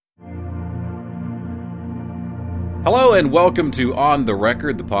Hello and welcome to On the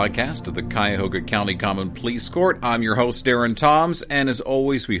Record, the podcast of the Cuyahoga County Common Pleas Court. I'm your host, Darren Toms, and as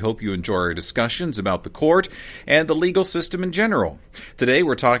always, we hope you enjoy our discussions about the court and the legal system in general. Today,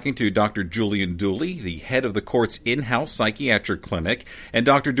 we're talking to Dr. Julian Dooley, the head of the court's in-house psychiatric clinic. And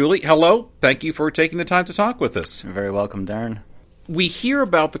Dr. Dooley, hello. Thank you for taking the time to talk with us. You're very welcome, Darren. We hear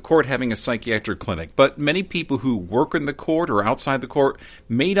about the court having a psychiatric clinic, but many people who work in the court or outside the court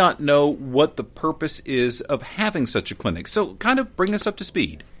may not know what the purpose is of having such a clinic. So kind of bring us up to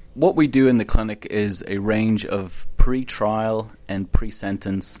speed. What we do in the clinic is a range of pre-trial and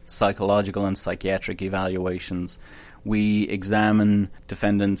pre-sentence psychological and psychiatric evaluations. We examine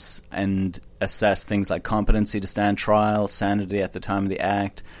defendants and assess things like competency to stand trial, sanity at the time of the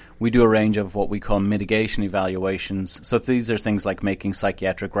act. We do a range of what we call mitigation evaluations. So these are things like making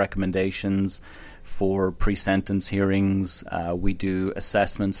psychiatric recommendations for pre-sentence hearings. We do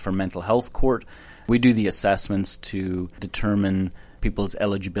assessments for mental health court. We do the assessments to determine people's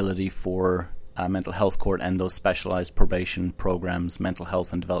eligibility for mental health court and those specialized probation programs, mental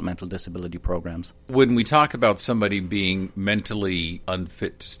health and developmental disability programs. When we talk about somebody being mentally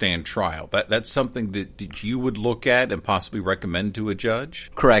unfit to stand trial, that's something that you would look at and possibly recommend to a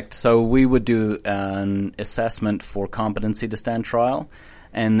judge? Correct. So we would do an assessment for competency to stand trial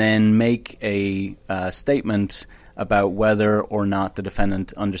and then make a statement about whether or not the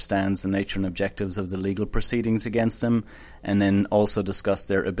defendant understands the nature and objectives of the legal proceedings against them, and then also discuss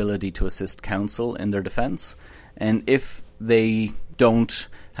their ability to assist counsel in their defense. And if they don't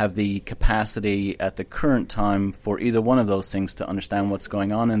have the capacity at the current time for either one of those things to understand what's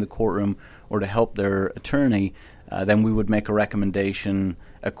going on in the courtroom or to help their attorney, then we would make a recommendation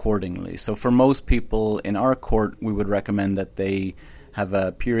accordingly. So for most people in our court, we would recommend that they have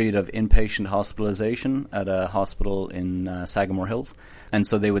a period of inpatient hospitalization at a hospital in Sagamore Hills. And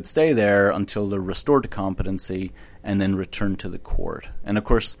so they would stay there until they're restored to competency and then return to the court. And of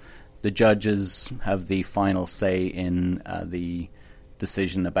course, the judges have the final say in the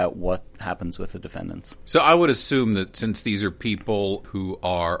decision about what happens with the defendants. So I would assume that since these are people who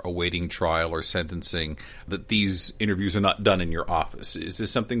are awaiting trial or sentencing, that these interviews are not done in your office. Is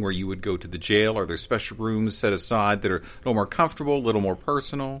this something where you would go to the jail? Are there special rooms set aside that are a little more comfortable, a little more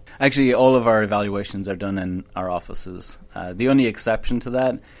personal? Actually, all of our evaluations are done in our offices. The only exception to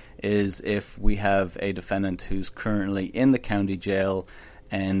that is if we have a defendant who's currently in the county jail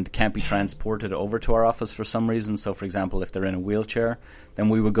and can't be transported over to our office for some reason. So, for example, if they're in a wheelchair, then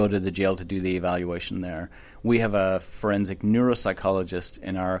we would go to the jail to do the evaluation there. We have a forensic neuropsychologist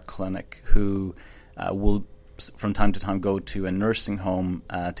in our clinic who will, from time to time, go to a nursing home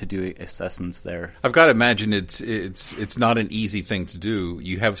to do assessments there. I've got to imagine it's not an easy thing to do.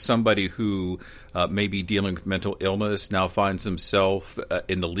 You have somebody who may be dealing with mental illness, now finds himself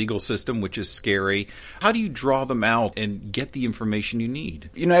in the legal system, which is scary. How do you draw them out and get the information you need?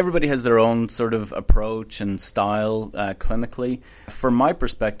 You know, everybody has their own sort of approach and style clinically. From my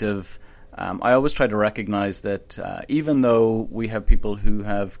perspective, I always try to recognize that even though we have people who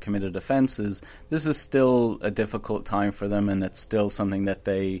have committed offenses, this is still a difficult time for them, and it's still something that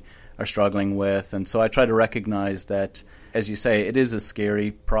they are struggling with. And so I try to recognize that, as you say, it is a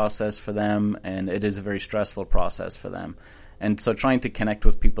scary process for them, and it is a very stressful process for them. And so trying to connect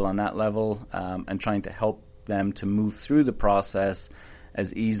with people on that level and trying to help them to move through the process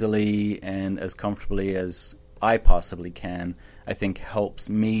as easily and as comfortably as I possibly can, I think helps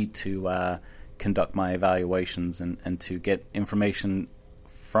me to conduct my evaluations and to get information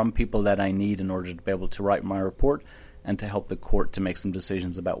from people that I need in order to be able to write my report and to help the court to make some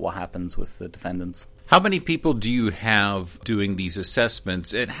decisions about what happens with the defendants. How many people do you have doing these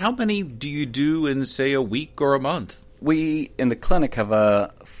assessments, and how many do you do in, say, a week or a month? We, in the clinic, have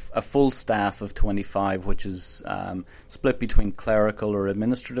a full staff of 25, which is split between clerical or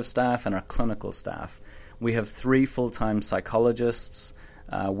administrative staff and our clinical staff. We have 3 full-time psychologists.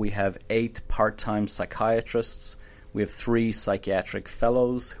 We have 8 part-time psychiatrists. We have 3 psychiatric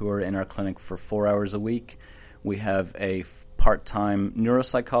fellows who are in our clinic for 4 hours a week. We have a part-time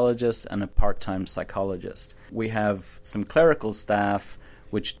neuropsychologist and a part-time psychologist. We have some clerical staff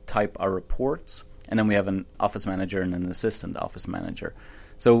which type our reports, and then we have an office manager and an assistant office manager.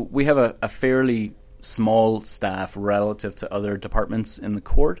 So we have a fairly small staff relative to other departments in the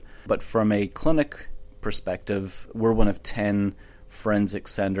court, but from a clinic perspective, we're one of 10 forensic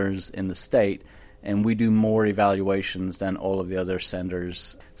centers in the state, and we do more evaluations than all of the other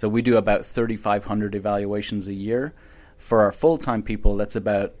centers. So we do about 3,500 evaluations a year. For our full-time people, that's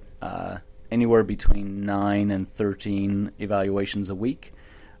about anywhere between 9 and 13 evaluations a week.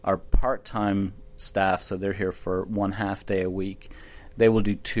 Our part-time staff, so they're here for 1/2 day a week, they will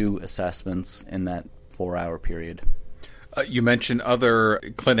do 2 assessments in that 4-hour period. You mentioned other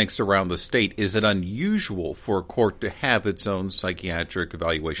clinics around the state. Is it unusual for a court to have its own psychiatric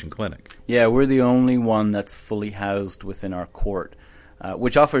evaluation clinic? Yeah, we're the only one that's fully housed within our court,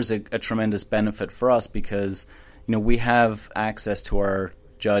 which offers a tremendous benefit for us because, we have access to our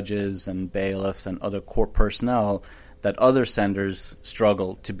judges and bailiffs and other court personnel that other centers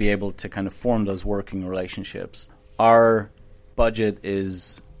struggle to be able to kind of form those working relationships. Our budget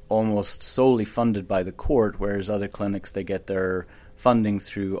is almost solely funded by the court, whereas other clinics, they get their funding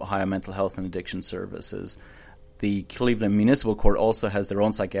through Ohio Mental Health and Addiction Services. The Cleveland Municipal Court also has their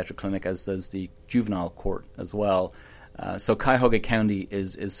own psychiatric clinic, as does the Juvenile Court as well. So Cuyahoga County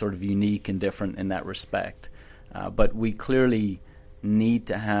is sort of unique and different in that respect. But we clearly need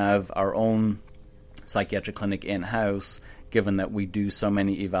to have our own psychiatric clinic in-house, given that we do so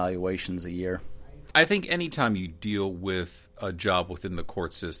many evaluations a year. I think anytime you deal with a job within the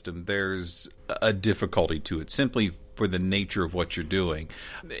court system, there's a difficulty to it, simply for the nature of what you're doing.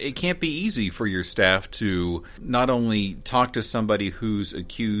 It can't be easy for your staff to not only talk to somebody who's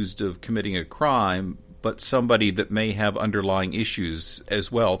accused of committing a crime, but somebody that may have underlying issues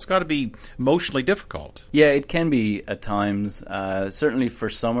as well. It's got to be emotionally difficult. Yeah, it can be at times. Certainly for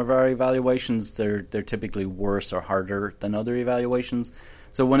some of our evaluations, they're typically worse or harder than other evaluations.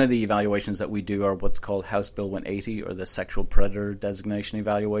 So one of the evaluations that we do are what's called House Bill 180, or the sexual predator designation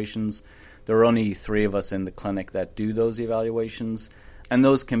evaluations. There are only 3 of us in the clinic that do those evaluations, and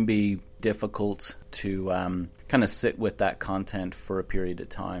those can be difficult to kind of sit with that content for a period of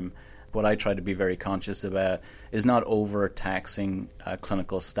time. What I try to be very conscious about is not overtaxing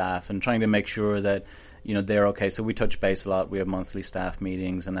clinical staff and trying to make sure that they're okay. So we touch base a lot. We have monthly staff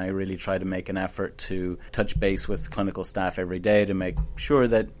meetings, and I really try to make an effort to touch base with clinical staff every day to make sure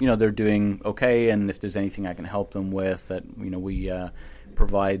that they're doing okay, and if there's anything I can help them with, that we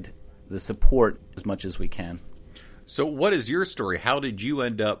provide the support as much as we can. So what is your story? How did you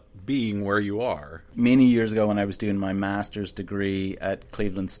end up being where you are? Many years ago, when I was doing my master's degree at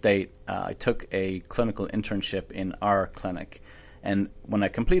Cleveland State, I took a clinical internship in our clinic. And when I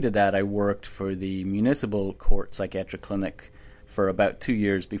completed that, I worked for the municipal court psychiatric clinic for about 2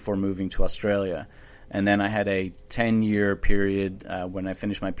 years before moving to Australia. And then I had a 10-year period when I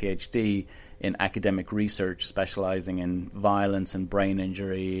finished my PhD in academic research, specializing in violence and brain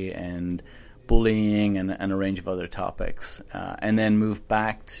injury and bullying and a range of other topics. And then moved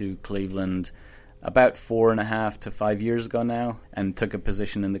back to Cleveland about 4.5 to 5 years ago now, and took a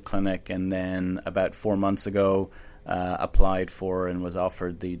position in the clinic. And then about 4 months ago, applied for and was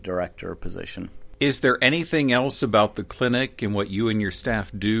offered the director position. Is there anything else about the clinic and what you and your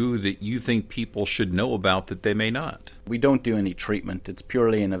staff do that you think people should know about that they may not? We don't do any treatment. It's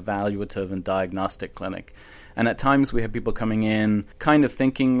purely an evaluative and diagnostic clinic. And at times we have people coming in kind of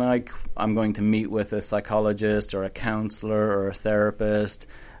thinking like, I'm going to meet with a psychologist or a counselor or a therapist,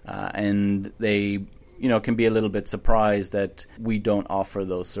 and they can be a little bit surprised that we don't offer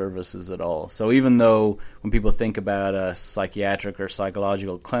those services at all. So even though when people think about a psychiatric or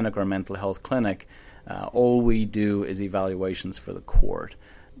psychological clinic or a mental health clinic, all we do is evaluations for the court.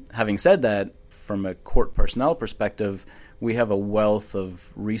 Having said that, from a court personnel perspective, we have a wealth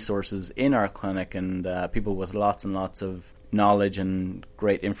of resources in our clinic, and people with lots and lots of knowledge and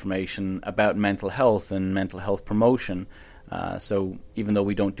great information about mental health and mental health promotion. So even though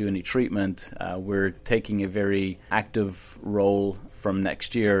we don't do any treatment, we're taking a very active role from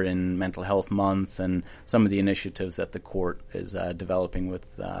next year in Mental Health Month and some of the initiatives that the court is developing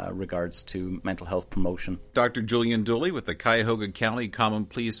with regards to mental health promotion. Dr. Julian Dooley with the Cuyahoga County Common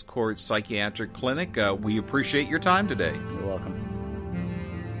Pleas Court Psychiatric Clinic, we appreciate your time today. You're welcome.